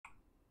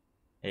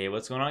Hey,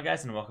 what's going on,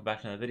 guys, and welcome back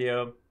to another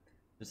video.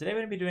 So today we're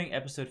going to be doing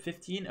episode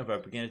 15 of our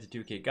Beginner to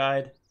 2K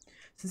guide.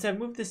 Since I've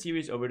moved the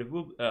series over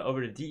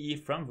to DE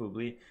from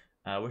Voobly,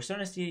 we're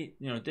starting to see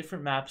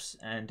different maps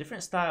and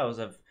different styles.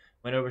 I've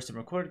went over some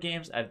recorded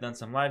games. I've done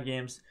some live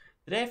games.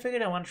 Today I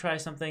figured I want to try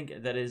something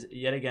that is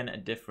yet again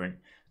different.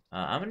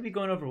 I'm going to be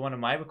going over one of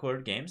my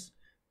recorded games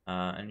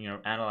and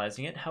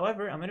analyzing it.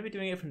 However, I'm going to be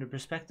doing it from the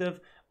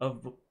perspective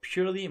of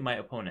purely my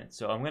opponent.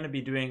 So I'm going to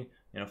be doing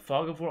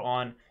Fog of War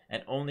on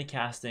and only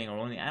casting or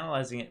only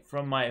analyzing it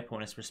from my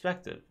opponent's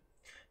perspective.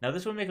 Now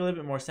this will make a little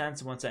bit more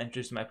sense once I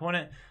introduce my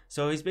opponent.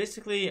 So he's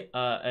basically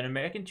an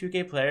American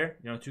 2K player,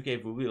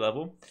 2K Voobly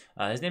level.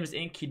 His name is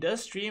Ink. He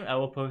does stream. I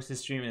will post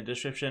his stream in the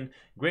description.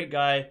 Great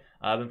guy.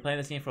 I've been playing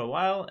this game for a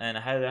while, and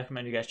I highly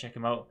recommend you guys check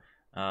him out.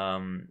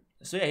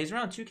 So yeah, he's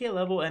around 2K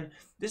level, and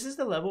this is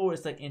the level where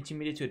it's like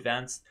intermediate to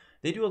advanced.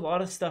 They do a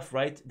lot of stuff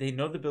right. They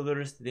know the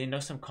builders. They know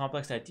some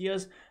complex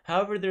ideas.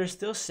 However, there are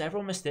still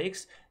several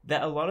mistakes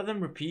that a lot of them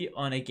repeat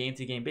on a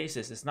game-to-game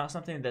basis. It's not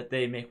something that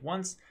they make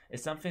once.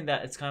 It's something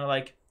that it's kind of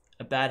like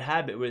a bad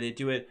habit where they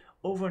do it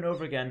over and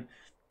over again,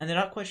 and they're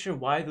not quite sure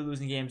why they're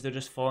losing games. They're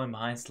just falling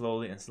behind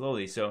slowly and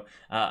slowly. So,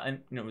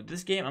 with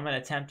this game, I'm going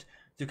to attempt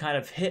to kind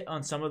of hit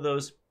on some of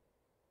those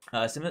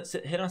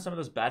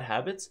bad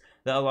habits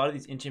that a lot of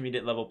these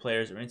intermediate level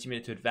players or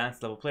intermediate to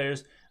advanced level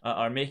players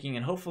are making,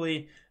 and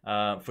hopefully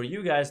for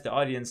you guys, the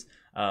audience,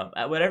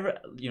 at whatever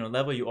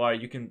level you are,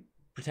 you can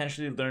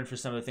potentially learn for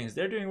some of the things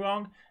they're doing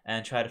wrong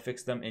and try to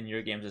fix them in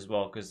your games as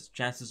well, because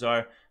chances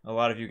are a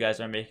lot of you guys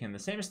are making the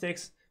same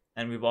mistakes,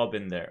 and we've all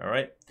been there. All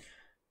right,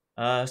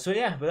 so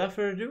yeah, without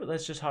further ado,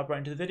 let's just hop right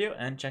into the video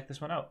and check this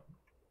one out.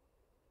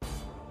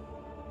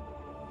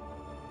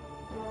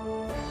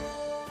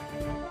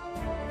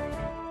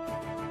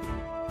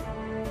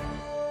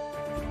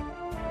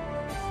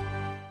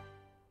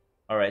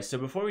 Alright, so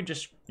before we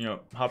just,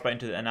 hop right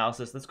into the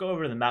analysis, let's go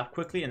over the map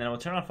quickly, and then we'll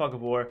turn on Fog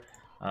of War,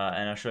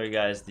 and I'll show you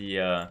guys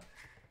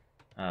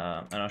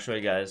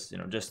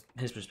just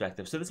his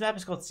perspective. So this map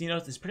is called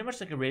Xenos. It's pretty much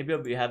like Arabia,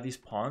 but you have these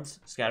pawns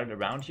scattered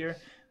around here,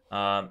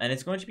 and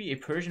it's going to be a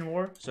Persian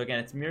war. So again,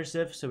 it's mirror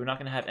Civ, so we're not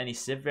going to have any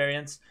Civ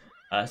variants.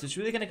 So it's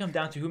really going to come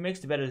down to who makes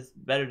the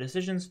better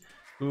decisions,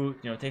 who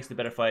takes the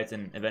better fights,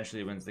 and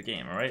eventually wins the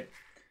game. All right.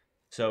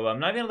 So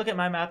I'm not going to look at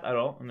my map at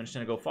all. I'm just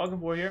going to go Fog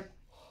of War here.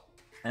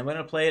 I'm going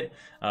to play it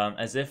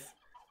as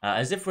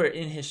if we're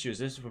in his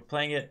shoes, as if we're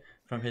playing it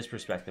from his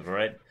perspective. All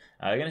right,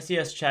 you're going to see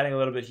us chatting a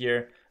little bit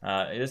here.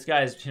 This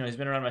guy's, he's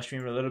been around my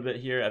stream a little bit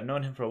here. I've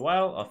known him for a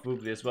while off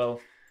Voobly as well,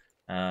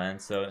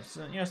 and so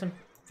some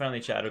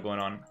friendly chatter going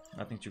on.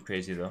 Nothing too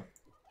crazy though.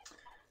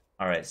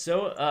 All right,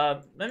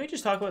 so let me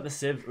just talk about the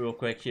Civ real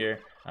quick here.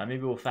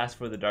 Maybe we'll fast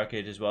forward the Dark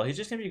Age as well. He's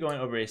just going to be going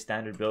over a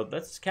standard build.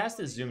 Let's cast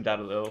this zoomed out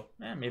a little.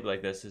 Maybe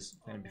like this is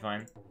going to be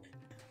fine.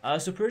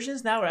 So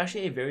Persians now are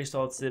actually a very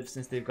solid Civ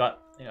since they've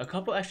got a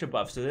couple extra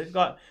buffs. So they've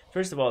got,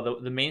 first of all,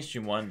 the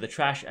mainstream one, the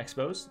trash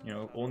expos,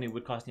 only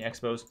wood costing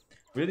expos.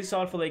 Really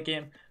solid for late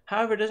game.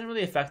 However, it doesn't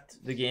really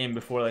affect the game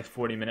before like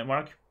 40-minute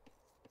mark,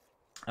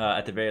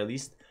 at the very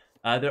least.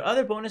 Their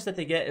other bonus that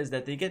they get is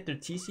that they get their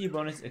TC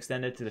bonus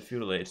extended to the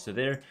Feudal Age. So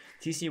their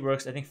TC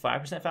works, I think,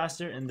 5%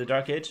 faster in the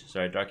Dark Age.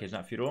 Sorry, Dark Age,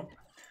 not Feudal.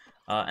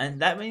 And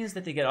that means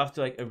that they get off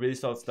to like a really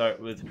solid start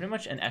with pretty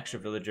much an extra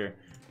villager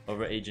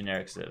over a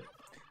generic Civ.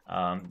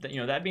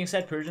 That being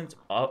said, Persians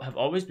have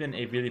always been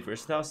a really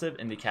versatile Civ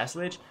in the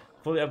Castle Age.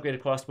 Fully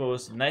upgraded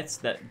crossbows, knights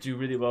that do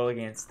really well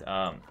against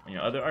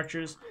other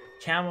archers,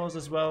 camels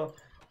as well.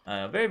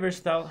 Very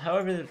versatile.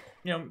 However,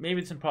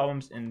 maybe some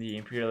problems in the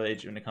Imperial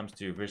Age when it comes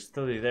to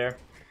versatility there.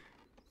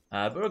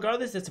 But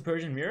regardless, it's a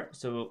Persian mirror,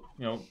 so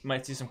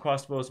might see some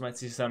crossbows, might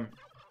see some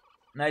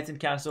knights in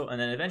castle, and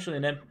then eventually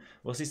in Imp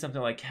we'll see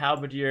something like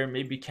halberdier,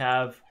 maybe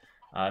cav,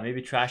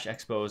 maybe trash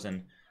expos,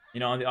 and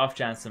on the off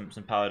chance some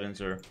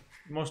paladins, or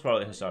most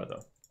probably Hussar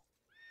though.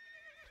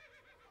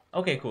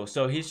 Okay, cool.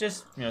 So he's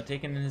just,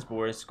 taking in his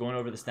boars, going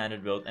over the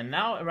standard build, and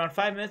now around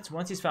 5 minutes,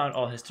 once he's found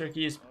all his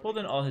turkeys, pulled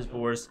in all his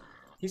boars,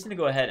 he's gonna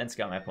go ahead and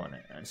scout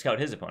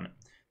his opponent.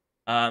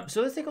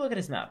 So let's take a look at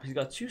his map. He's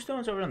got 2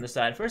 stones over on the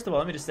side. First of all,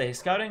 let me just say his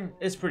scouting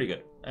is pretty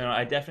good.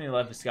 I definitely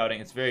love his scouting.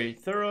 It's very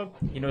thorough.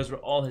 He knows where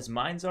all his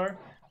mines are,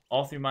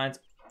 all 3 mines,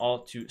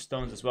 all 2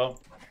 stones as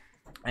well,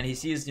 and he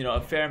sees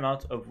a fair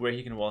amount of where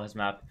he can wall his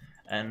map,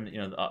 and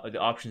the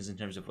options in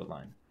terms of wood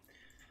line.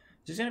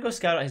 So he's going to go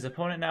scout out his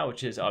opponent now,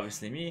 which is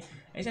obviously me.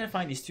 And he's going to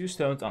find these 2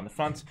 stones on the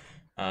front.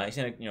 He's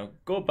going to,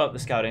 go about the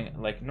scouting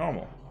like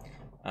normal.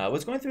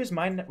 What's going through his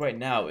mind right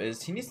now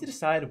is he needs to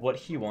decide what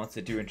he wants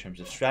to do in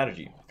terms of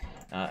strategy.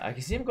 I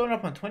can see him going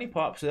up on 20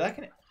 pop, so that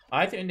can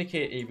either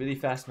indicate a really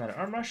fast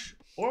man-at-arm rush,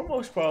 or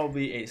most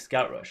probably a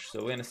scout rush.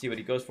 So we're going to see what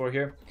he goes for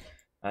here.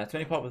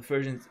 20 pop with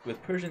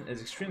Persian is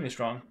extremely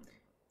strong.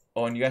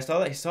 Oh, and you guys saw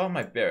that? He saw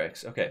my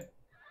barracks. Okay.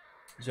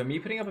 So me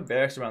putting up a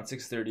barracks around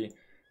 630...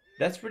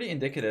 that's pretty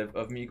indicative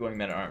of me going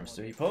men-at-arms.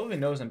 So he probably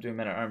knows I'm doing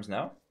men-at-arms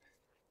now.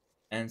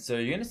 And so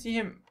you're going to see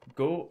him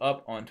go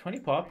up on 20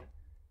 pop.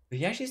 But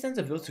he actually sends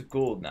a build to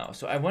gold now.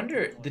 So I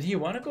wonder, did he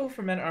want to go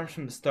for men-at-arms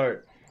from the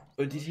start?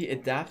 Or did he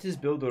adapt his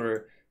build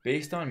order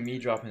based on me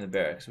dropping the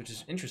barracks, which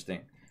is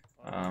interesting.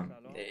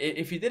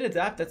 If he did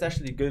adapt, that's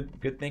actually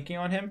good thinking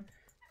on him.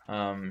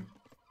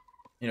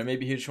 You know,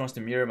 maybe he just wants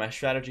to mirror my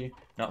strategy,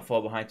 not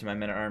fall behind to my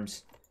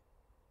men-at-arms.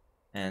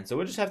 And so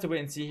we'll just have to wait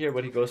and see here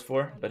what he goes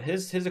for. But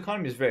his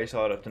economy is very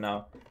solid up to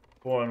now.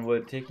 4 on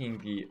wood, taking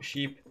the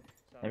sheep.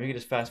 And we can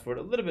just fast forward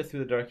a little bit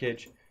through the Dark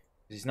Age,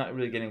 because he's not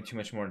really getting too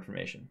much more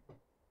information.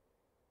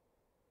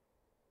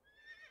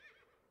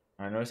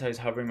 I notice how he's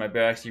hovering my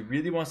barracks. He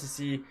really wants to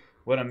see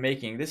what I'm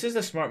making. This is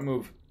a smart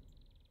move.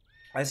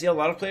 I see a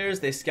lot of players,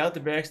 they scout the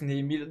barracks and they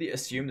immediately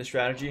assume the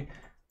strategy.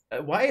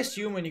 Why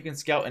assume when you can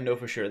scout and know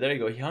for sure? There you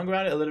go. He hung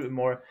around it a little bit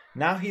more.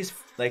 Now he's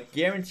like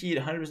guaranteed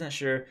 100%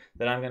 sure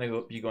that I'm going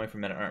to be going for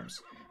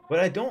men-at-arms. What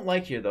I don't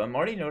like here though, I'm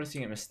already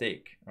noticing a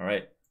mistake.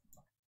 Alright.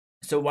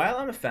 So while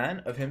I'm a fan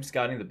of him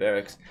scouting the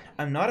barracks,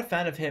 I'm not a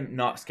fan of him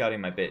not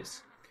scouting my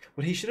base.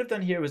 What he should have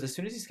done here was, as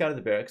soon as he scouted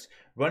the barracks,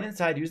 run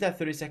inside, use that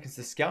 30 seconds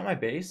to scout my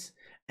base,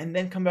 and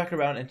then come back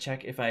around and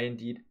check if I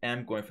indeed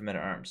am going for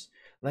men-at-arms.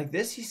 Like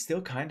this, he's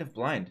still kind of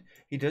blind.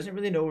 He doesn't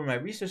really know where my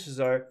resources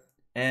are,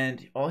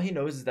 and all he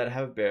knows is that I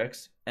have a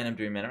barracks and I'm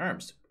doing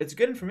men-at-arms. It's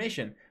good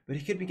information, but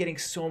he could be getting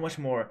so much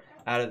more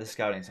out of the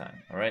scouting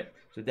time, alright?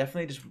 So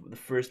definitely just the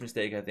first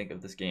mistake, I think,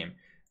 of this game.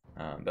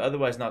 But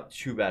otherwise, not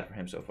too bad for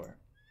him so far.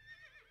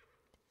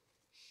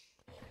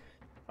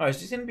 Alright,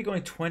 so he's going to be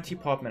going 20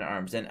 pop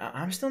men-at-arms, and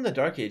I'm still in the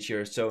Dark Age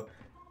here, so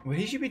what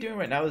he should be doing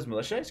right now is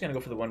militia. He's going to go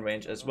for the 1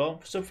 range as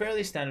well. So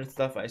fairly standard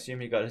stuff. I assume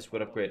he got his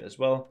wood upgrade as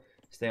well,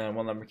 staying on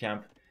 1 lumber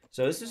camp.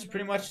 So this is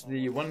pretty much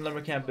the 1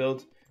 lumber camp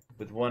build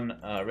with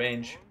 1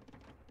 range.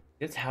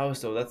 Gets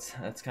house though, that's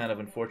kind of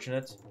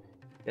unfortunate.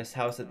 Gets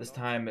house at this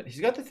time, but he's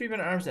got the 3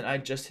 men-at-arms and I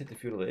just hit the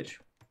feudal age.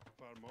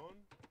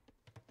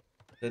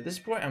 So at this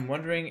point, I'm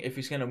wondering if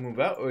he's going to move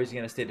out or is he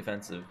going to stay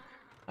defensive.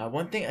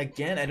 One thing,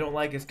 again, I don't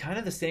like is kind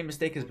of the same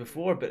mistake as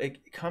before, but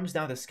it comes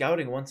down to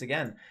scouting once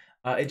again.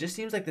 It just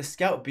seems like the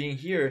scout being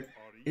here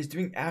is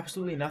doing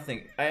absolutely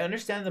nothing. I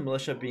understand the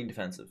militia being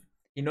defensive.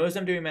 He knows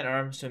I'm doing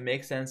men-at-arms, so it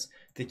makes sense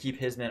to keep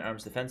his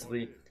men-at-arms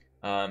defensively.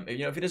 You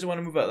know, if he doesn't want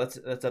to move out,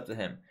 that's up to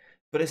him.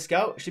 But a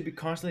scout should be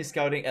constantly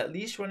scouting, at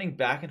least running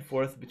back and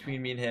forth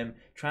between me and him,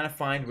 trying to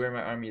find where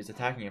my army is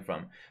attacking him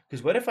from.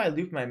 Because what if I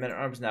loop my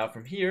men-at-arms now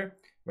from here,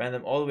 ran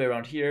them all the way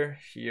around here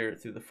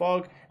through the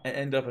fog, and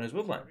end up on his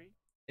woodline?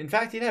 In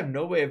fact, he'd have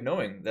no way of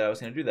knowing that I was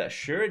going to do that.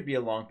 Sure, it'd be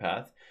a long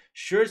path.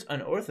 Sure, it's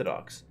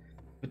unorthodox.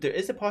 But there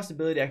is a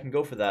possibility I can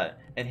go for that.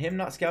 And him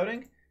not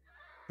scouting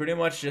pretty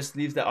much just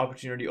leaves that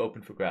opportunity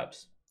open for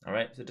grabs.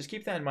 Alright, so just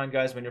keep that in mind,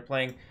 guys, when you're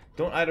playing.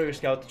 Don't idle your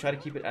scout. Try to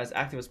keep it as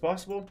active as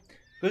possible.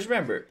 Because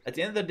remember, at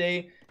the end of the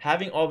day,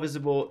 having all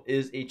visible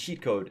is a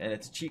cheat code. And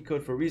it's a cheat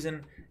code for a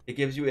reason. It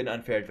gives you an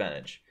unfair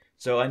advantage.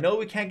 So I know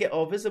we can't get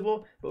all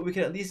visible, but we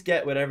can at least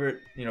get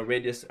whatever, you know,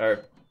 radius our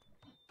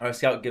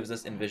scout gives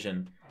us in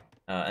vision.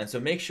 And so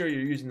make sure you're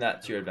using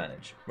that to your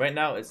advantage. Right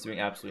now, it's doing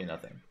absolutely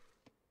nothing.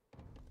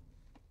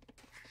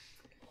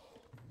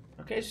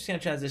 Okay, so just gonna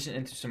transition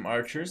into some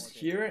archers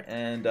here,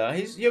 and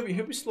he'll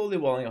be slowly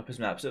walling up his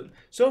map.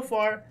 So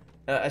far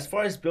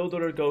as build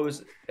order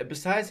goes,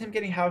 besides him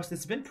getting housed,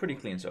 it's been pretty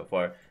clean so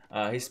far.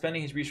 He's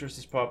spending his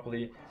resources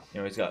properly. You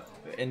know, he's got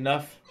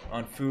enough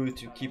on food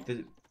to keep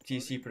the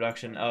TC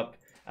production up.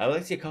 I would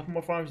like to see a couple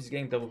more farms. He's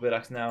getting double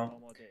bidax now.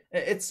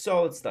 It's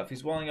solid stuff.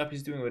 He's walling up.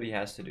 He's doing what he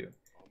has to do.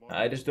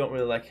 I just don't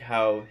really like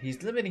how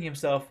he's limiting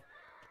himself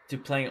to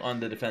playing on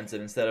the defensive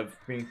instead of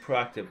being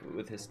proactive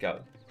with his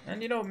scout.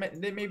 And you know,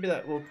 maybe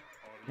that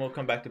will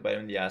come back to bite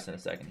him in the ass in a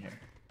second here.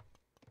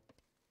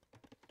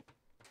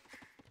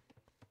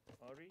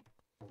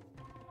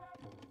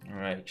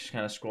 Alright, just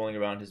kind of scrolling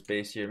around his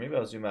base here. Maybe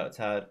I'll zoom out a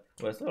tad.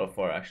 Well, it's a little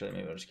far actually.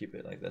 Maybe I'll just keep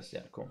it like this.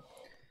 Yeah, cool.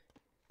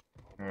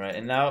 Alright,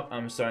 and now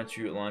I'm starting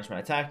to launch my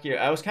attack here.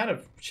 I was kind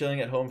of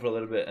chilling at home for a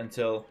little bit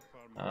until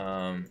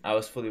I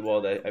was fully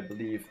walled, I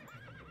believe.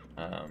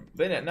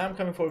 But yeah, now I'm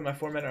coming forward with my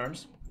 4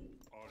 men-at-arms.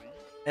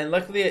 And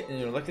luckily,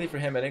 luckily for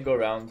him, I didn't go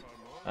around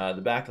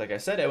the back. Like I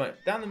said, I went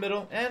down the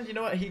middle, and you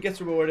know what? He gets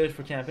rewarded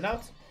for camping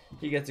out.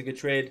 He gets a good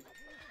trade.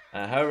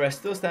 However, I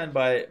still stand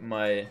by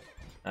my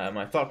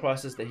my thought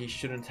process that he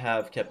shouldn't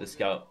have kept the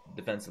scout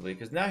defensively,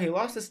 because now he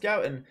lost the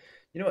scout, and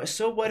you know what?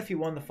 So what if he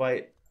won the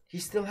fight? He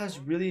still has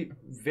really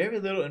very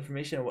little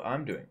information on what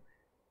I'm doing.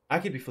 I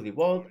could be fully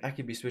walled. I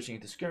could be switching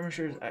into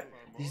skirmishers.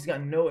 He's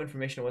got no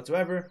information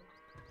whatsoever.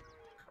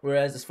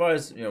 Whereas as far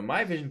as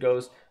my vision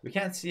goes, we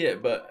can't see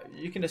it, but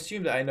you can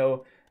assume that I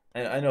know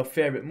a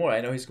fair bit more. I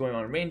know he's going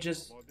on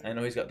ranges. I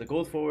know he's got the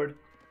gold forward.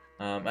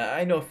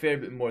 I know a fair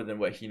bit more than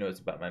what he knows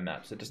about my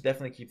map. So just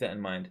definitely keep that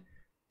in mind.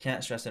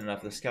 Can't stress it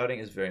enough. The scouting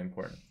is very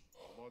important.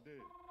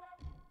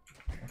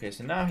 Okay,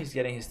 so now he's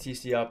getting his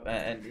TC up,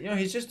 and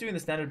he's just doing the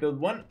standard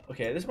build.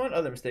 There's one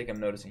other mistake I'm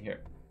noticing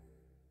here.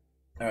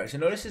 Alright, so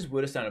notice his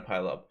wood is starting to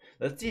pile up.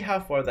 Let's see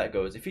how far that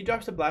goes. If he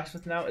drops the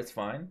blacksmith now, it's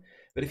fine.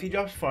 But if he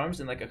drops farms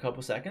in like a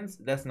couple seconds,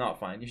 that's not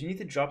fine. You need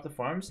to drop the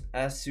farms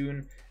as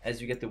soon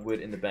as you get the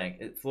wood in the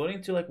bank.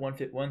 Floating to like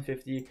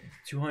 150,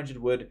 200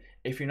 wood,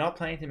 if you're not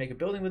planning to make a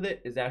building with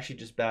it, is actually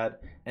just bad.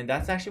 And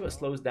that's actually what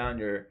slows down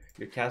your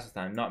castle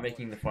time, not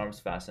making the farms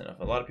fast enough.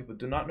 A lot of people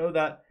do not know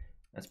that.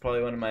 That's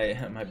probably one of my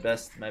my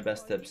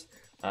best tips.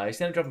 He's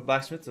gonna drop a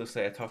blacksmith. So looks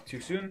like I talked too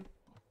soon.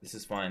 This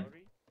is fine.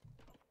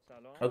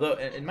 Although,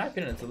 in my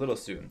opinion, it's a little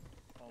soon.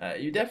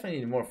 You definitely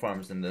need more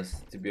farms than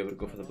this to be able to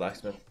go for the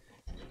blacksmith.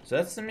 So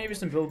that's maybe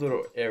some build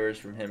errors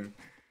from him.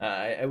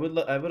 I would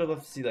have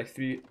loved to see like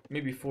 3,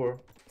 maybe 4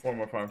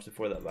 more farms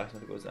before that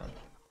blacksmith goes down.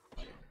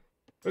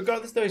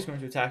 Regardless, though, he's going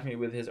to attack me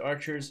with his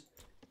archers,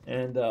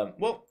 and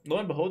well, lo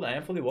and behold, I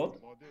am fully walled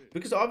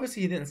because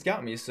obviously he didn't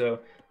scout me, so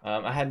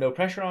I had no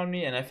pressure on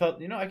me, and I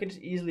felt, you know, I could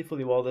just easily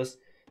fully wall this.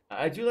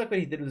 I do like what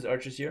he did with his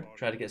archers here,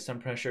 try to get some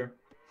pressure,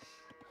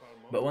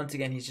 but once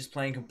again, he's just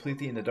playing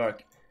completely in the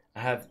dark.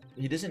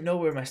 He doesn't know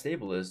where my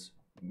stable is,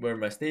 where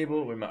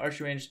my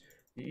archer range.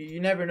 You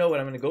never know what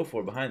I'm going to go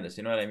for behind this.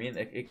 You know what I mean?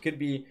 It could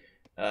be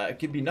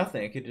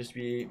nothing. It could just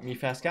be me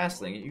fast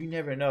castling. You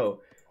never know,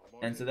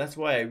 and so that's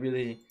why I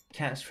really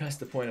can't stress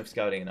the point of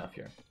scouting enough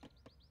here.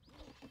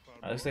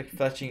 Looks like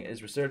fletching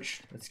is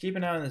research. Let's keep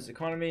an eye on this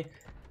economy.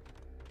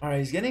 All right,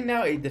 he's getting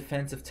now a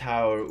defensive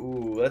tower.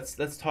 Ooh,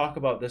 let's talk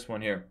about this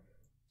one here.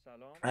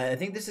 I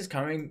think this is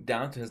coming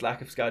down to his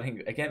lack of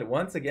scouting.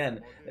 Once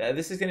again,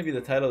 this is going to be the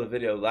title of the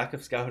video, lack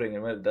of scouting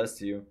and what it does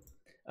to you.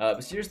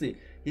 But seriously,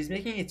 he's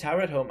making a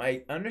tower at home.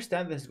 I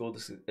understand that his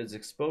gold is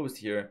exposed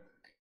here,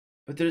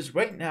 but there's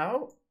right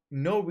now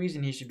no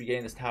reason he should be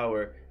getting this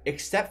tower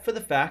except for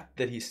the fact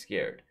that he's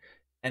scared.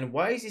 And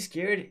why is he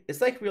scared? It's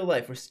like real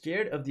life. We're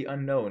scared of the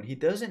unknown. He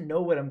doesn't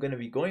know what I'm going to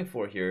be going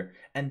for here,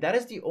 and that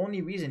is the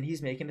only reason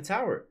he's making a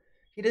tower.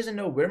 He doesn't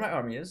know where my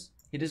army is.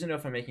 He doesn't know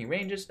if I'm making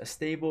ranges, a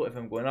stable, if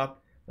I'm going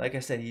up. Like I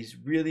said, he's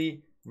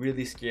really,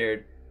 really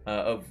scared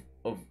of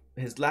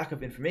his lack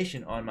of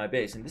information on my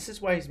base, and this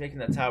is why he's making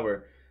that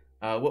tower.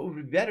 What would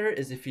be better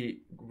is if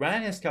he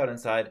ran his scout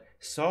inside,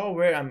 saw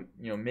where I'm,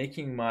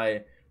 making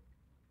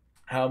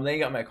how I'm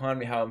laying out my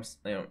economy, how I'm,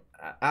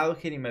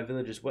 allocating my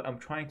villages, what I'm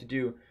trying to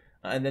do,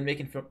 and then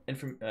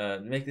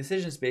make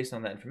decisions based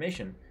on that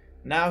information.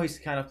 Now he's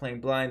kind of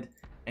playing blind,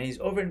 and he's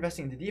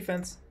over-investing into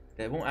defense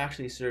that won't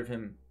actually serve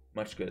him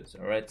much good.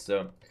 All right,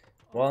 so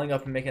walling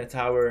up and making a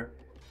tower.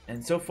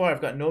 And so far,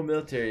 I've got no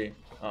military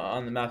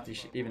on the map to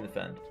even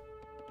defend.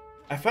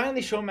 I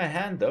finally show my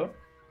hand, though.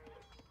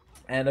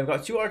 And I've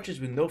got 2 archers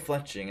with no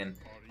fletching. And,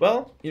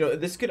 well,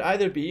 this could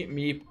either be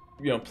me,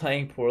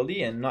 playing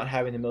poorly and not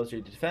having the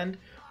military to defend.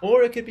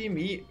 Or it could be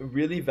me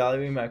really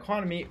valuing my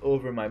economy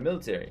over my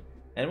military.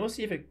 And we'll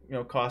see if it,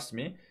 costs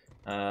me.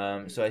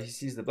 So he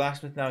sees the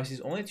blacksmith now. He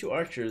sees only 2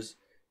 archers.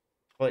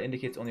 Probably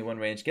indicates only 1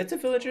 range. Gets a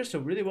villager, so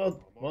really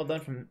well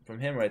done from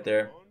him right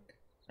there.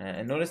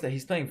 And notice that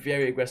he's playing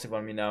very aggressive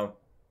on me now,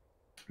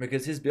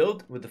 because his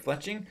build with the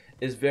fletching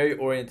is very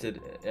oriented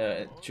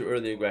to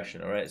early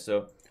aggression. All right,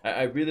 so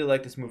I really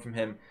like this move from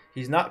him.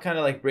 He's not kind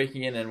of like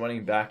breaking in and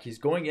running back. He's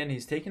going in,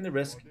 he's taking the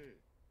risk,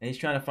 and he's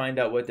trying to find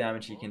out what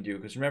damage he can do.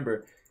 Because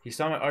remember, he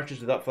saw my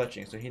archers without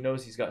fletching, so he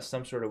knows he's got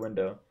some sort of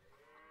window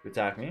to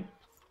attack me.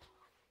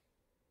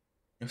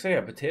 Looks like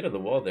I potato the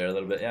wall there a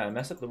little bit. Yeah, I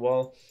messed up the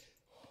wall.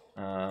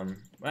 I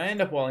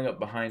end up walling up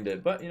behind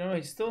it, but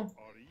he still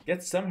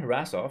gets some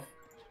harass off.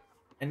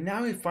 And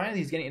now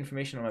he's getting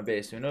information on my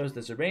base. So he knows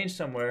there's a range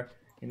somewhere.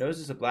 He knows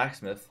there's a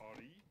blacksmith.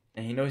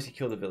 And he knows he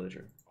killed a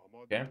villager.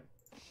 Okay?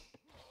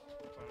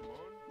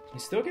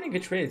 He's still getting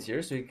good trades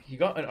here. So he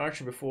got an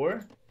archer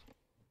before.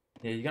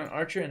 Yeah, he got an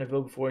archer and a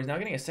villager before. He's now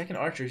getting a second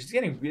archer. He's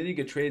getting really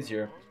good trades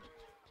here.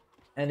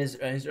 And his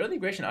early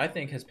aggression, I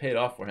think, has paid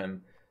off for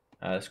him.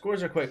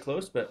 Scores are quite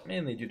close, but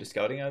mainly due to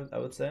scouting, I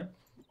would say.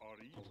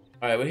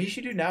 Alright, what he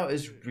should do now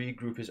is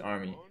regroup his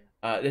army.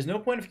 There's no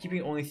point of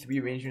keeping only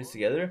 3 range units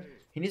together.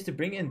 He needs to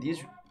bring in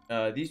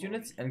these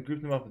units and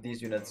group them up with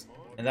these units,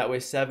 and that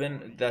way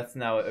 7. That's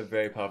now a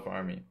very powerful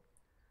army.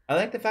 I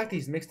like the fact that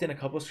he's mixed in a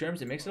couple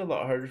scrims. It makes it a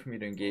lot harder for me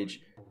to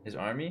engage his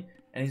army,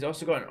 and he's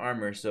also got an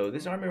armor. So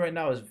this army right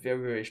now is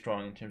very, very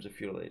strong in terms of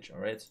feudal age. All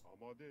right,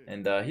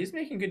 and he's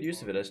making good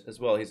use of it as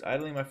well. He's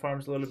idling my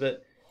farms a little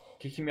bit,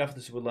 kicking me off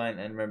this wood line,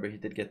 and remember he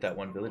did get that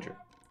 1 villager.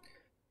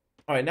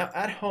 All right, now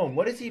at home,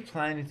 what is he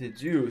planning to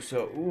do?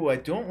 So, ooh, I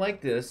don't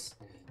like this.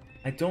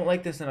 And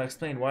I'll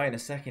explain why in a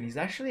second. He's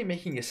actually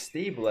making a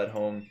stable at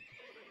home.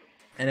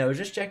 And I was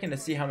just checking to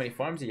see how many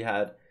farms he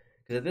had.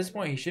 Because at this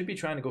point, he should be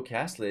trying to go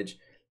castlage.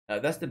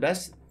 That's the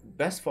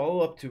best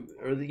follow-up to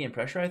early game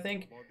pressure, I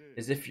think.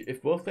 Is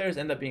if both players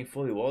end up being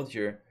fully walled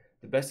here,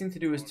 the best thing to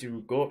do is to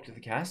go up to the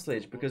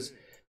castlage. Because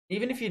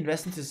even if he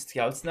invests into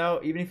scouts now,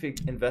 even if he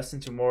invests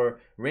into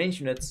more range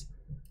units,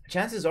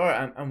 chances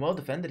are I'm well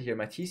defended here.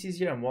 My TC's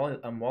here, I'm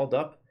walled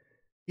up.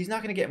 He's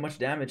not going to get much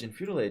damage in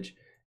feudal age.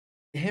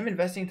 Him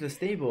investing into the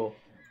stable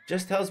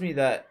just tells me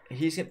that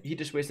he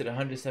just wasted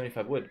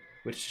 175 wood,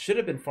 which should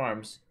have been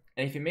farms.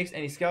 And if he makes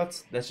any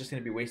scouts, that's just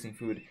going to be wasting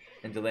food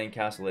and delaying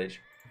castle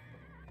age.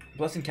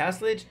 Plus in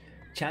castle age,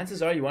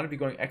 chances are you want to be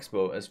going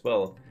expo as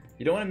well.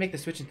 You don't want to make the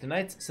switch into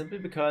knights simply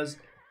because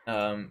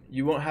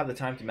you won't have the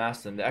time to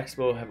mass them. The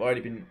expo have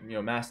already been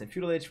massed in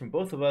feudal age from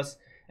both of us,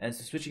 and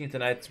so switching into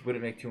knights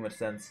wouldn't make too much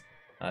sense.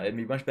 It'd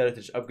be much better to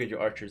just upgrade your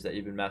archers that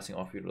you've been massing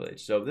off feudal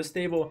age. So this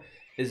stable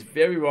is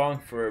very wrong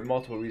for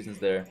multiple reasons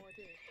there,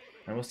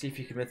 and we'll see if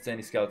he commits to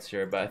any scouts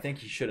here, but I think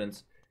he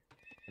shouldn't.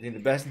 I think the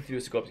best thing to do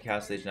is to go up to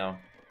castle age now,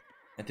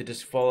 and to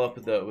just follow up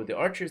with the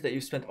archers that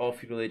you spent all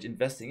feudal age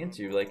investing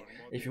into. Like,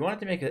 if you wanted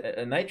to make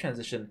a knight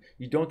transition,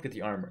 you don't get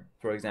the armor,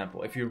 for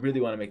example, if you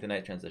really want to make the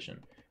knight transition.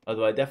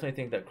 Although I definitely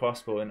think that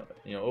crossbow and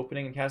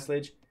opening in castle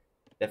age,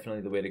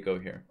 definitely the way to go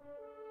here.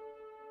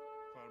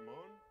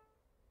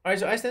 Alright,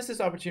 so I sense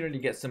this opportunity to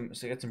get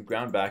some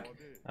ground back.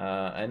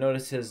 I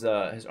notice his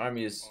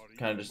army is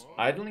kind of just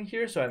idling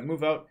here, so I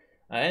move out.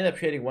 I end up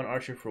trading one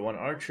archer for one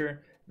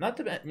archer. Not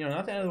the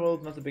not the end of the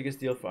world, not the biggest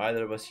deal for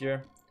either of us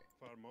here.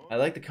 I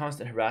like the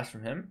constant harass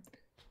from him,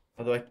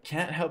 although I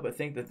can't help but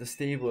think that the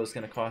stable is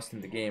going to cost him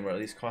the game, or at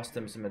least cost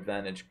him some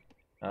advantage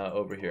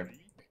over here.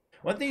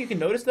 One thing you can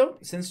notice though,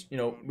 since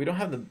we don't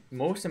have the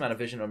most amount of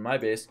vision on my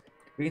base,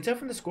 we can tell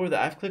from the score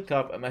that I've clicked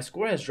up, my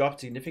score has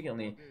dropped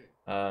significantly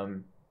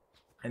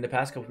in the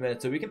past couple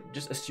minutes. So we can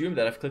just assume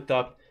that I've clicked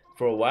up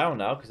for a while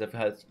now, because I've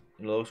had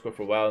a low score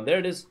for a while. And there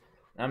it is.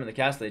 I'm in the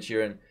castle age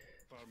here,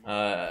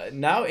 and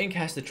now Ink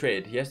has to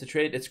trade. He has to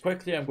trade. It's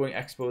quite clear I'm going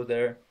expo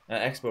there,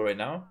 expo right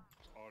now.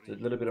 So a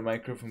little bit of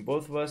micro from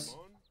both of us,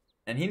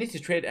 and he needs to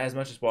trade as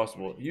much as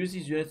possible. Use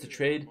these units to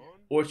trade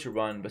or to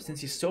run. But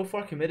since he's so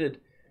far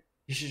committed,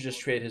 he should just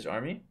trade his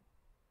army.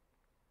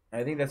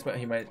 I think that's what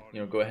he might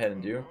go ahead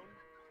and do.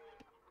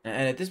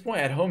 And at this point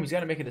at home, he's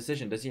got to make a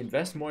decision. Does he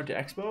invest more into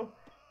expo,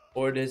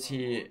 or does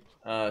he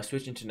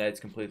switch into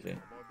knights completely?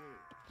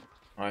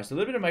 Alright, so a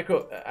little bit of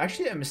micro.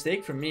 Actually, a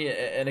mistake from me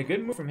and a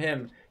good move from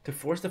him to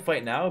force the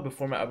fight now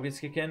before my upgrades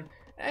kick in.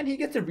 And he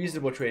gets a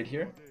reasonable trade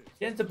here.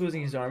 He ends up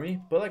losing his army,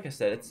 but like I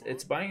said,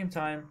 it's buying him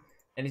time,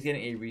 and he's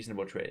getting a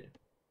reasonable trade.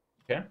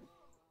 Okay?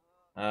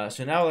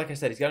 So now, like I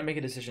said, he's got to make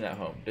a decision at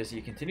home. Does he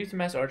continue to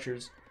mass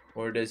archers,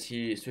 or does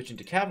he switch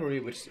into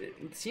cavalry, which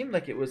it seemed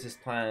like it was his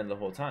plan the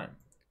whole time.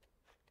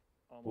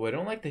 Oh, I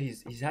don't like that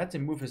he's had to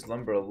move his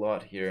lumber a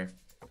lot here.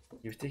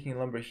 He was taking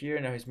lumber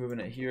here, now he's moving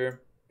it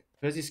here.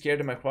 Because he's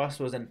scared of my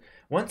crossbows, and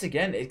once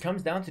again, it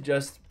comes down to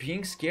just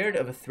being scared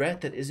of a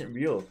threat that isn't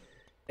real.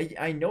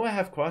 I know I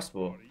have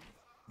crossbow,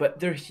 but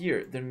they're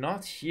here. They're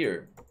not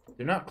here.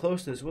 They're not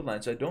close to this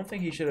woodline, so I don't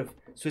think he should have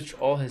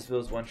switched all his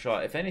villas one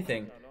shot. If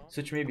anything,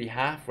 switch maybe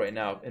half right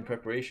now in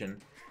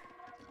preparation.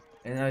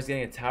 And now he's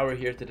getting a tower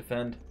here to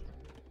defend.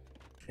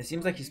 It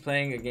seems like he's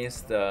playing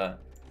against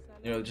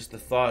just the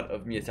thought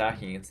of me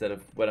attacking instead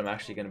of what I'm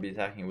actually going to be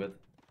attacking with.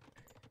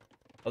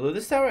 Although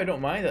this tower I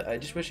don't mind, I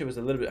just wish it was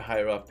a little bit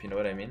higher up, you know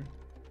what I mean?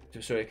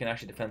 Just so it can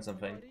actually defend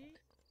something.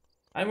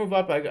 I move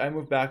up, I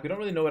move back. We don't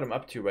really know what I'm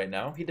up to right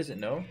now. He doesn't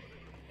know.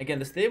 Again,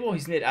 the stable,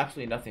 he's made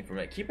absolutely nothing from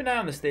it. Keep an eye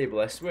on the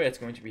stable. I swear it's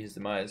going to be his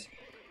demise.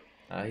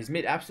 He's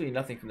made absolutely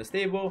nothing from the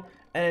stable.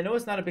 And I know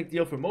it's not a big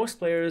deal for most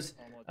players.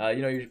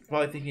 You're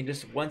probably thinking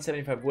just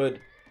 175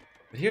 wood.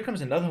 But here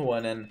comes another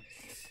one, and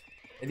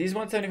these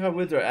 175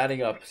 woods are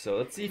adding up. So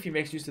let's see if he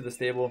makes use of the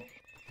stable.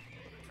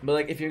 But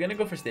like, if you're going to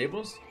go for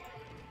stables,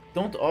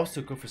 don't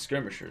also go for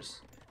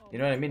skirmishers. You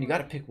know what I mean? You got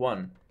to pick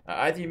one.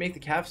 Either you make the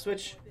calf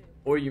switch,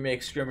 or you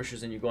make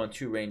skirmishers and you go on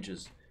two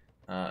ranges.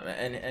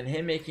 And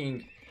him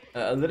making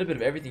a little bit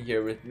of everything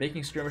here with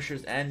making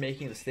skirmishers and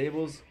making the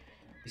stables,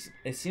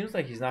 it seems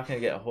like he's not going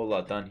to get a whole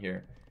lot done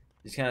here.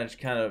 He's kind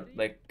of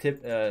like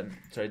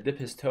dip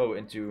his toe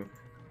into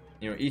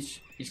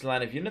each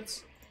line of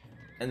units,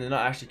 and then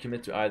not actually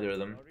commit to either of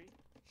them.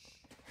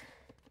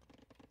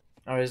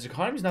 All right, his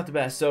economy's not the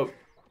best, so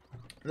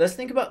let's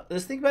think about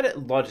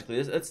it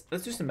logically. Let's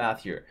do some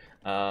math here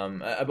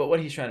about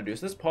what he's trying to do.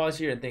 So let's pause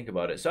here and think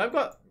about it. So I've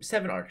got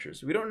 7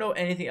 archers. We don't know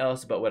anything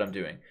else about what I'm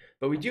doing,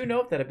 but we do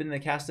know that I've been in the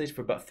castle stage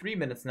for about 3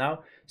 minutes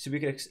now, so we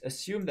can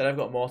assume that I've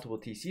got multiple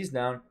TCs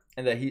down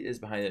and that he is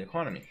behind in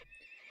economy.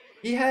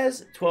 He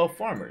has 12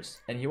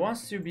 farmers, and he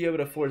wants to be able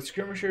to afford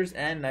skirmishers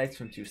and knights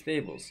from 2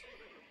 stables.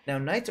 Now,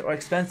 knights are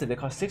expensive. They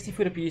cost 60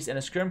 food apiece, and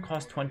a skirm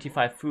costs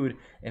 25 food,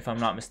 if I'm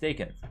not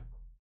mistaken.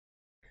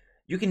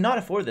 You cannot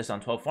afford this on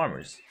 12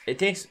 farmers. It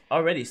takes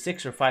already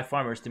 6 or 5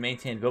 farmers to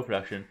maintain vil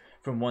production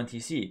from 1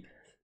 TC.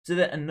 So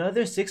that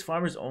another 6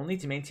 farmers only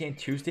to maintain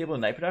 2 stable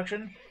knight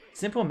production?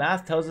 Simple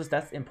math tells us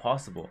that's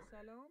impossible.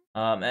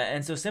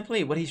 And so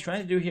simply what he's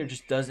trying to do here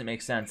just doesn't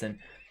make sense. And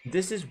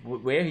this is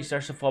where he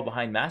starts to fall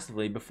behind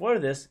massively. Before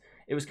this,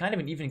 it was kind of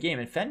an even game.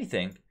 And if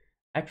anything,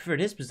 I preferred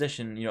his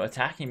position,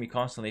 attacking me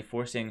constantly,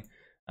 forcing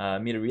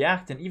me to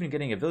react, and even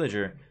getting a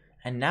villager.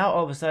 And now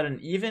all of a sudden,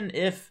 even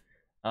if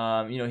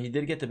he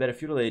did get the better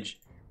feudal age,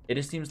 it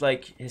just seems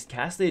like his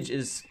castle age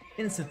is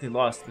instantly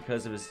lost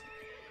because of his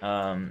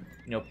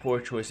poor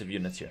choice of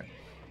units here.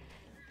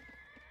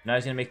 Now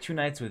he's gonna make 2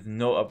 knights with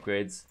no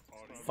upgrades,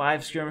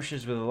 5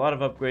 skirmishers with a lot of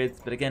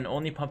upgrades, but again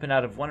only pumping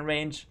out of 1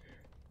 range.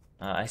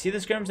 I see the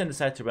skirms and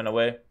decide to run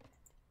away.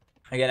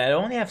 Again, I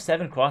only have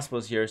 7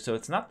 crossbows here, so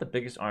it's not the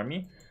biggest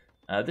army.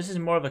 This is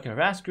more of like a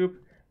harass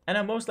group, and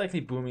I'm most likely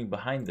booming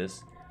behind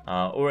this.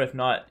 Or if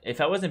not,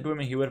 if I wasn't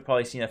booming, he would have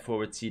probably seen a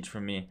forward siege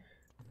from me.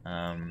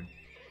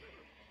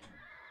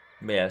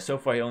 But yeah, so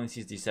far he only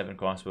sees these 7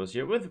 crossbows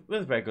here with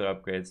regular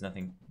upgrades,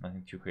 nothing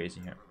too crazy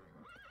here.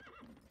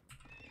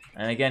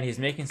 And again, he's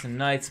making some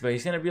knights, but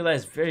he's gonna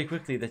realize very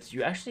quickly that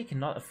you actually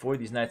cannot afford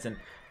these knights. And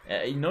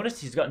you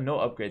notice he's got no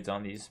upgrades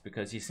on these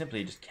because he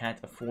simply just can't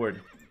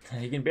afford.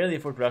 He can barely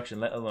afford production,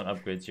 let alone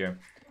upgrades here.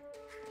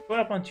 Going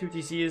up on 2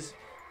 TCs,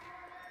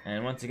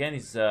 and once again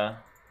these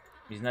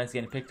knights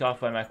getting picked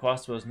off by my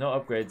crossbows, no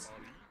upgrades.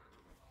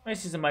 I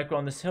see some micro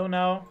on this hill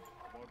now.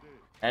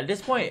 At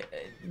this point,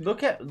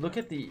 look at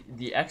the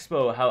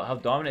Expo, how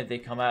dominant they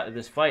come out of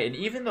this fight. And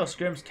even though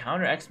Skirm's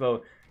counter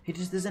Expo, he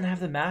just doesn't have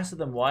the mass of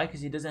them. Why?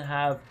 Because he doesn't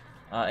have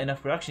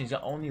enough production. He's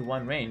got only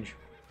 1 range.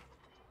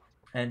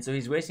 And so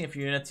he's wasting a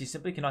few units. He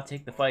simply cannot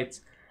take the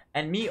fights.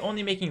 And me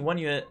only making 1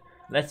 unit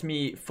lets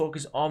me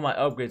focus all my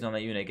upgrades on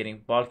that unit, getting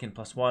Bodkin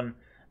 +1,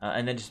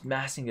 and then just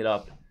massing it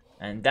up.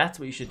 And that's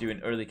what you should do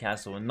in early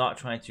castle, and not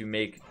trying to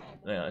make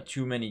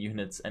too many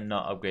units and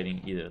not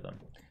upgrading either of them.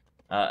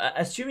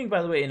 Assuming,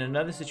 by the way, in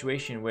another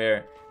situation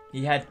where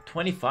he had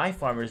 25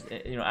 farmers,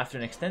 after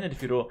an extended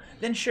defeat roll,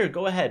 then sure,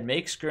 go ahead,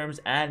 make skirms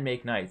and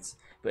make knights.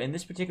 But in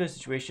this particular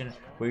situation,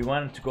 where you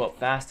wanted to go up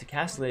fast to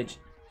castle age,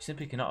 you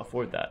simply cannot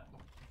afford that.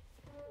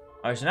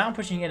 Alright, so now I'm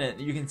pushing in, and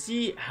you can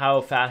see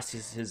how fast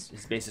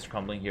his base is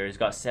crumbling here. He's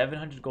got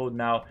 700 gold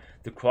now.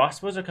 The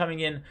crossbows are coming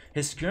in.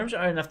 His skirms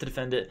aren't enough to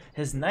defend it.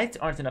 His knights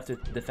aren't enough to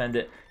defend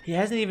it. He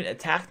hasn't even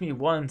attacked me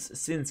once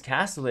since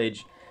castle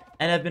age.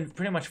 And I've been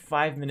pretty much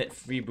 5-minute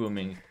free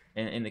booming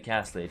in the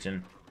castle age.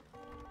 And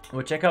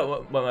we'll check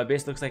out what my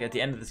base looks like at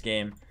the end of this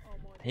game.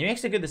 He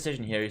makes a good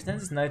decision here. He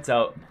sends his knights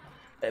out.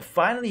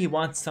 Finally, he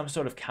wants some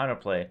sort of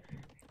counterplay.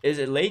 Is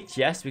it late?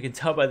 Yes, we can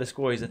tell by the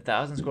score. He's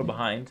 1,000 score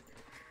behind.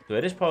 So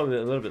it is probably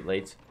a little bit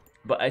late.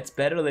 But it's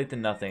better late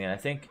than nothing. And I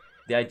think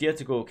the idea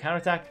to go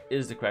counterattack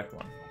is the correct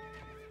one.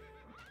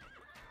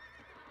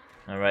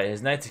 Alright,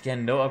 his knights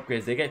again, no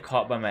upgrades. They get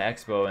caught by my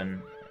Expo,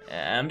 and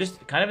I'm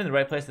just kind of in the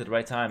right place at the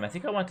right time. I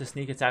think I want to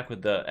sneak attack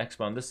with the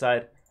Expo on this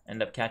side,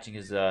 end up catching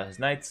his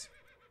knights.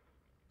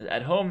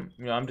 At home,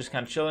 I'm just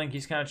kind of chilling.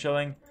 He's kind of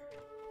chilling.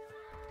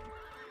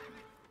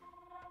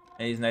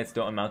 And these knights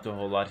don't amount to a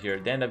whole lot here.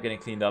 They end up getting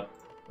cleaned up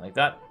like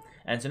that.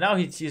 And so now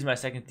he sees my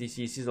second DC,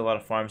 he sees a lot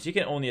of farms. He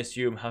can only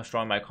assume how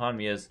strong my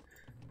economy is.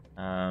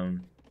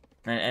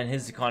 And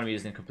his economy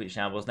is in complete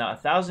shambles. Now,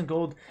 1,000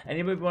 gold.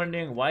 Anybody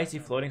wondering why is he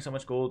floating so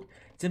much gold?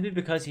 Simply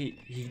because he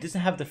doesn't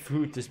have the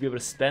food to be able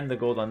to spend the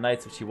gold on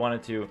knights, which he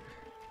wanted to,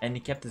 and he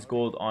kept his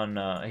gold on.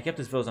 He kept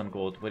his villas on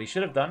gold. What he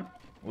should have done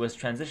was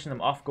transition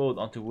them off gold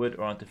onto wood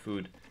or onto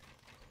food.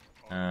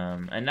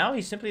 And now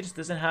he simply just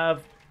doesn't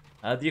have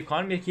the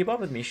economy to keep up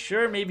with me.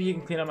 Sure, maybe he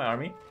can clean up my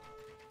army.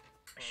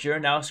 Sure,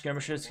 now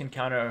skirmishers can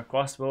counter a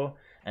crossbow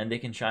and they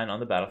can shine on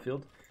the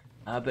battlefield.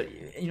 But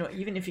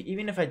even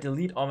if I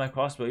delete all my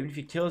crossbow, even if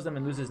he kills them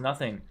and loses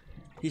nothing,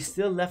 he's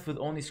still left with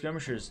only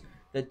skirmishers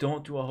that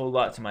don't do a whole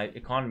lot to my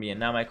economy. And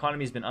now my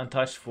economy has been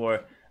untouched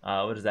for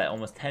what is that,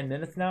 almost 10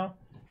 minutes now.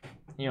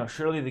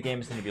 Surely the game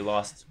is going to be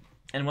lost.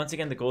 And once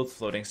again, the gold's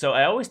floating. So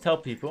I always tell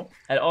people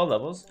at all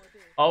levels,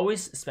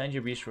 always spend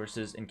your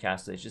resources in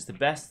castle age. It's the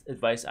best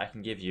advice I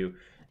can give you.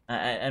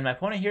 And my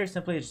opponent here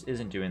simply just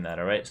isn't doing that.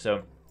 All right,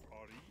 so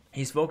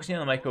he's focusing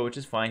on the micro, which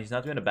is fine. He's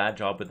not doing a bad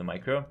job with the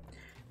micro.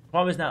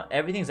 Problem is now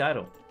everything's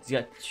idle. He's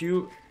got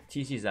 2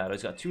 TCs idle.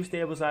 He's got 2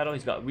 stables idle.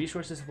 He's got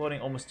resources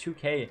floating, almost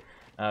 2k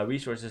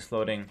resources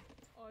floating,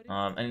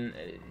 and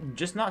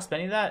just not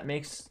spending that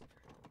makes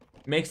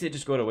it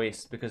just go to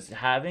waste, because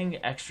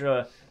having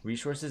extra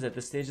resources at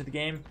this stage of the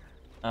game,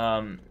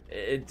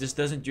 it just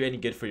doesn't do any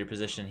good for your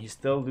position. He's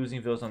still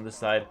losing villas on this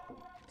side,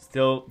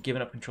 still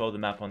giving up control of the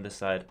map on this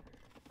side,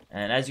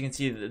 and as you can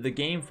see, the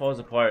game falls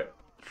apart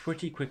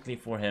pretty quickly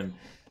for him.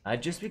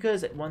 Just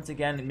because, once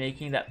again,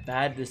 making that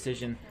bad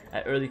decision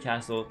at early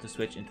castle to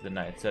switch into the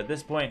knight. So at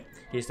this point,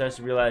 he starts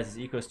to realize his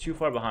eco is too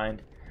far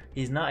behind.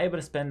 He's not able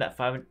to spend that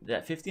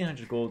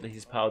 1,500 gold that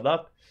he's piled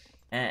up,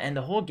 and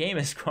the whole game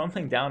is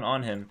crumbling down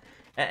on him.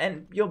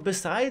 And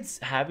besides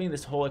having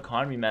this whole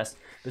economy mess,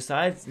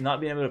 besides not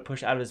being able to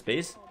push out of his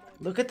base,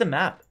 look at the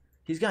map.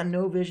 He's got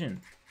no vision.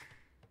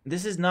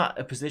 This is not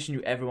a position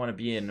you ever want to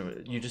be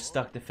in. You're just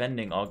stuck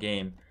defending all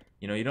game.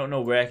 You don't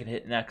know where I can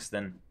hit next,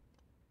 and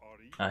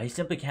he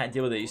simply can't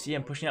deal with it. You see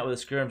him pushing out with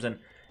the skirms, and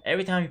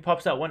every time he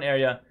pops out one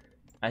area,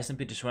 I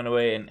simply just run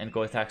away and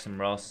go attack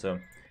somewhere else. So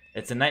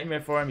it's a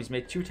nightmare for him. He's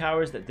made 2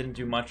 towers that didn't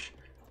do much,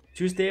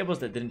 2 stables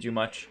that didn't do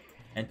much,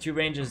 and 2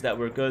 ranges that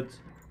were good,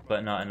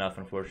 but not enough,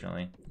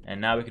 unfortunately. And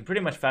now we can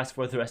pretty much fast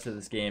forward the rest of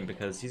this game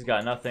because he's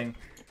got nothing,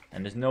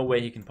 and there's no way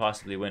he can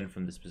possibly win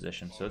from this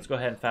position. So let's go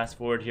ahead and fast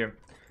forward here,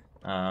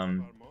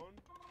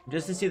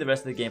 just to see the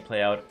rest of the game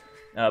play out.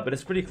 But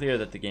it's pretty clear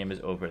that the game is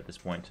over at this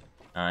point.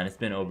 And it's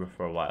been over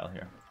for a while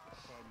here.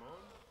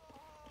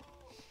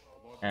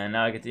 And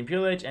now I get the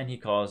Imperial Age, and he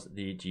calls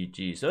the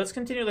GG. So let's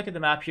continue to look at the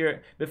map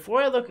here.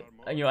 Before I look,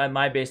 at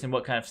my base and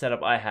what kind of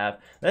setup I have,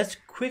 let's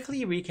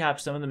quickly recap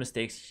some of the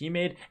mistakes he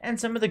made and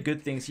some of the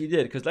good things he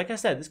did. Because like I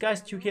said, this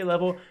guy's 2k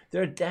level.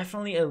 There are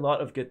definitely a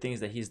lot of good things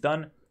that he's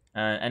done.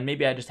 and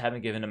maybe I just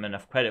haven't given him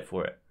enough credit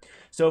for it.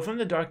 So from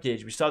the Dark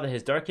Age, we saw that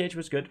his Dark Age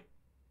was good.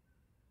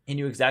 He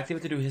knew exactly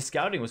what to do. His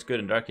scouting was good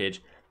in Dark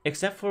Age,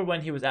 except for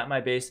when he was at my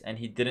base and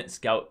he didn't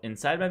scout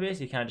inside my base.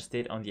 He kind of just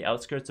stayed on the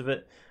outskirts of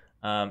it.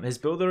 His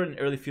build order in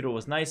early Feudal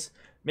was nice.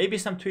 Maybe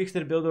some tweaks to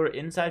the build order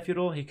inside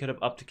Feudal. He could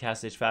have upped to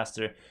Cast Age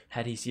faster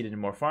had he seeded in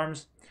more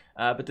farms.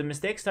 But the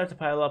mistakes start to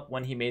pile up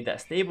when he made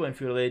that stable in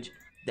Feudal Age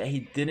that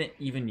he didn't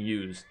even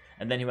use.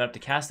 And then he went up to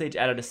Cast Age,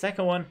 added a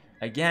second one.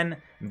 Again,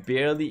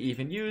 barely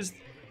even used.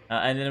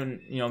 And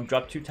then,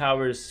 dropped 2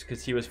 towers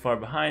because he was far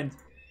behind.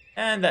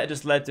 And that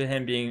just led to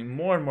him being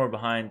more and more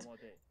behind.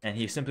 And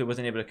he simply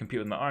wasn't able to compete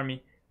with my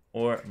army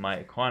or my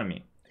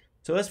economy.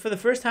 So let's, for the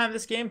first time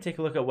this game, take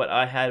a look at what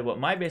I had, what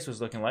my base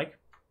was looking like.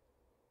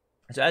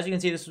 So as you can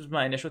see, this was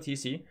my initial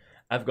TC.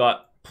 I've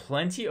got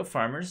plenty of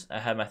farmers. I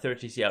have my third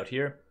TC out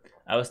here.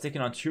 I was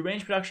sticking on 2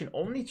 range production,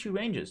 only 2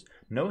 ranges,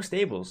 no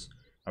stables.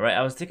 All right,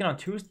 I was sticking on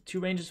two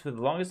ranges for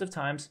the longest of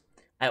times.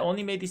 I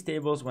only made these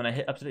stables when I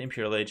hit up to the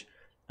Imperial Age.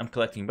 I'm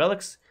collecting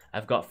relics.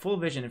 I've got full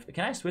vision.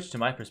 Can I switch to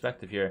my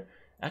perspective here?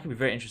 That could be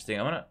very interesting.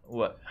 I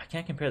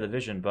can't compare the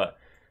vision, but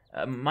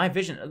my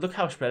vision, look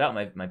how spread out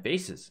my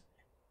base is.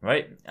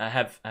 Right, I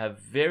have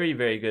very,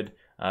 very good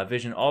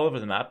vision all over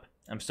the map.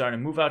 I'm starting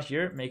to move out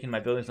here, making my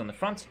buildings on the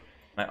front.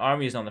 My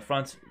army is on the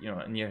front,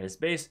 near his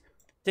base.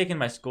 Taking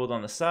my gold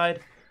on the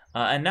side.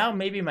 And now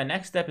maybe my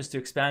next step is to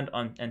expand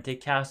on and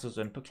take castles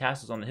and put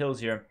castles on the hills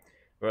here.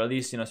 Or at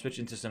least, switch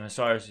into some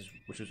hussars,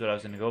 which is what I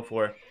was going to go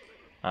for.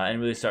 And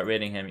really start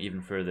raiding him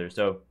even further.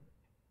 So,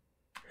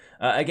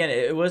 again,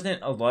 it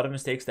wasn't a lot of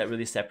mistakes that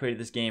really separated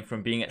this game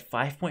from being at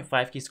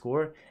 5.5k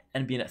score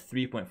and being at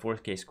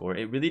 3.4k score.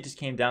 It really just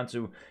came down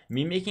to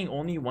me making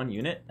only 1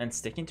 unit and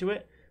sticking to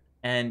it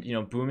and,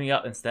 booming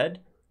out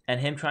instead, and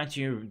him trying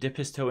to dip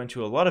his toe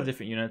into a lot of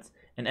different units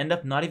and end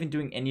up not even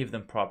doing any of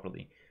them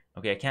properly.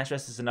 Okay, I can't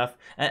stress this enough.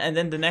 And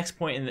then the next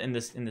point in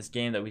this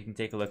game that we can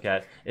take a look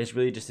at is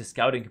really just his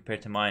scouting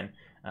compared to mine.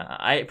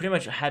 I pretty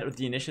much had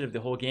the initiative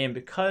the whole game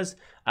because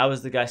I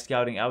was the guy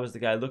scouting. I was the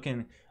guy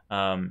looking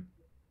to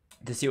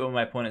see what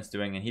my opponent's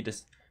doing, and he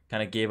just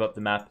kind of gave up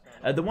the map.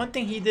 The one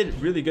thing he did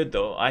really good,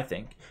 though, I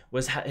think,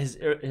 was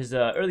his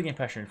early game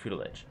pressure in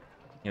Feudal Age.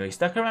 He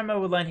stuck around my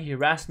wood line, he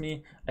harassed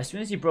me. As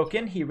soon as he broke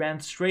in, he ran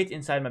straight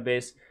inside my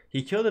base.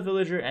 He killed a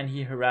villager, and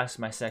he harassed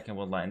my second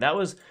wood line. That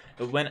was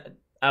when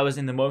I was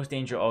in the most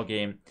danger all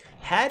game.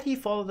 Had he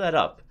followed that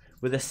up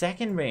with a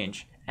second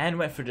range and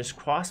went for just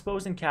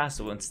crossbows and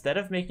castle instead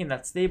of making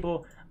that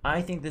stable,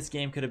 I think this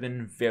game could have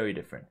been very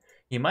different.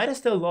 He might have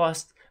still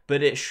lost,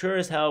 but it sure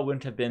as hell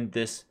wouldn't have been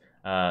this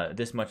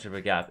much of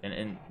a gap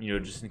in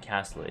just in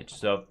Castle Age.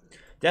 So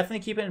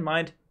definitely keep it in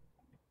mind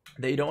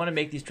that you don't want to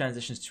make these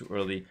transitions too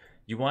early.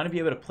 You want to be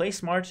able to play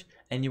smart,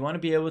 and you want to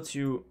be able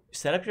to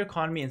set up your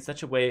economy in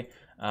such a way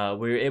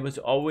where you're able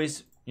to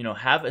always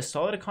have a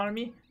solid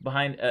economy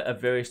behind a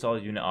very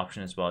solid unit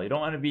option as well. You don't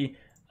want to be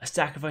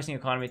sacrificing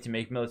economy to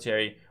make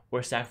military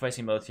or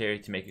sacrificing military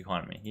to make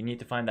economy. You need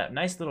to find that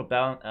nice little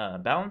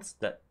balance,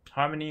 that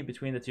harmony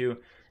between the two,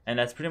 and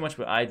that's pretty much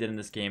what I did in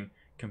this game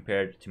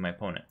compared to my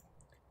opponent.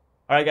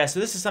 Alright guys, so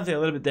this is something a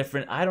little bit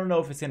different. I don't know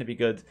if it's going to be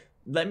good.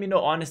 Let me know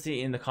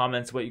honestly in the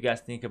comments what you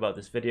guys think about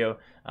this video.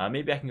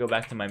 Maybe I can go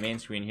back to my main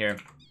screen here.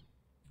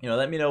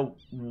 Let me know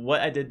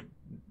what I did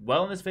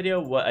well in this video,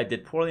 what I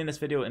did poorly in this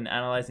video in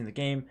analyzing the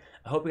game.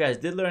 I hope you guys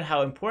did learn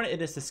how important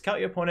it is to scout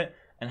your opponent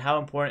and how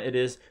important it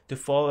is to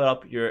follow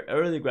up your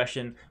early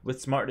aggression with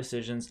smart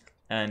decisions,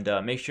 and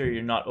make sure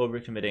you're not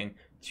overcommitting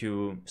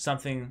to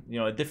something,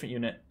 a different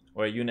unit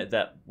or a unit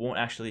that won't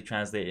actually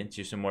translate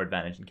into some more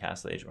advantage in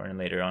Castle Age or in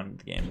later on in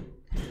the game.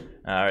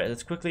 Alright,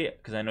 let's quickly,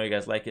 because I know you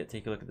guys like it,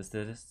 take a look at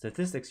the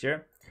statistics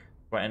here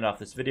before I end off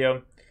this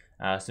video.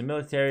 So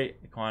military,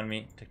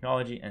 economy,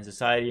 technology, and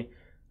society.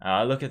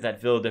 Look at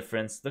that Vil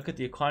difference. Look at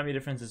the economy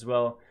difference as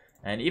well.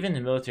 And even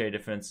the military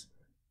difference.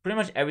 Pretty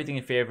much everything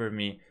in favor of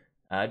me.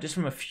 Just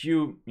from a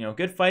few,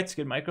 good fights,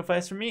 good micro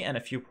fights from me, and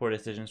a few poor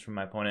decisions from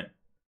my opponent.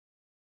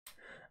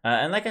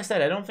 And like I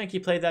said, I don't think he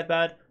played that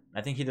bad.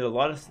 I think he did a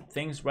lot of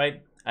things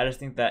right. I just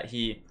think that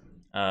he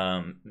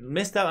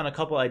missed out on a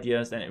couple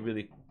ideas, and it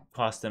really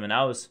cost him. And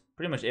I was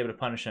pretty much able to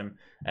punish him.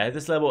 At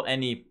this level,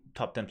 any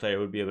top 10 player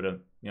would be able to,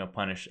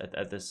 punish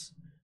at this,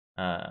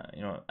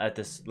 at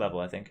this level,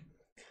 I think.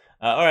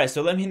 Alright,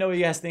 so let me know what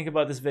you guys think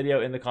about this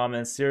video in the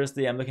comments.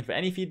 Seriously, I'm looking for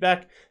any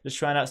feedback. Just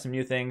trying out some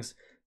new things.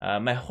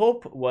 My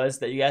hope was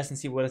that you guys can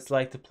see what it's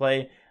like to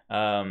play,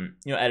 at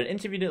an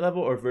intermediate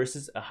level or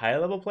versus a higher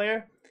level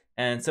player,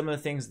 and some of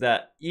the things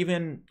that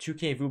even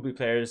 2K Vubli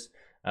players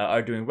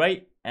are doing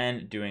right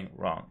and doing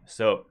wrong.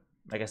 So,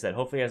 like I said,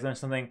 hopefully you guys learned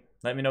something.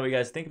 Let me know what you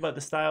guys think about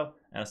this style,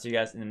 and I'll see you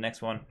guys in the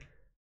next one.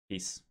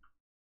 Peace.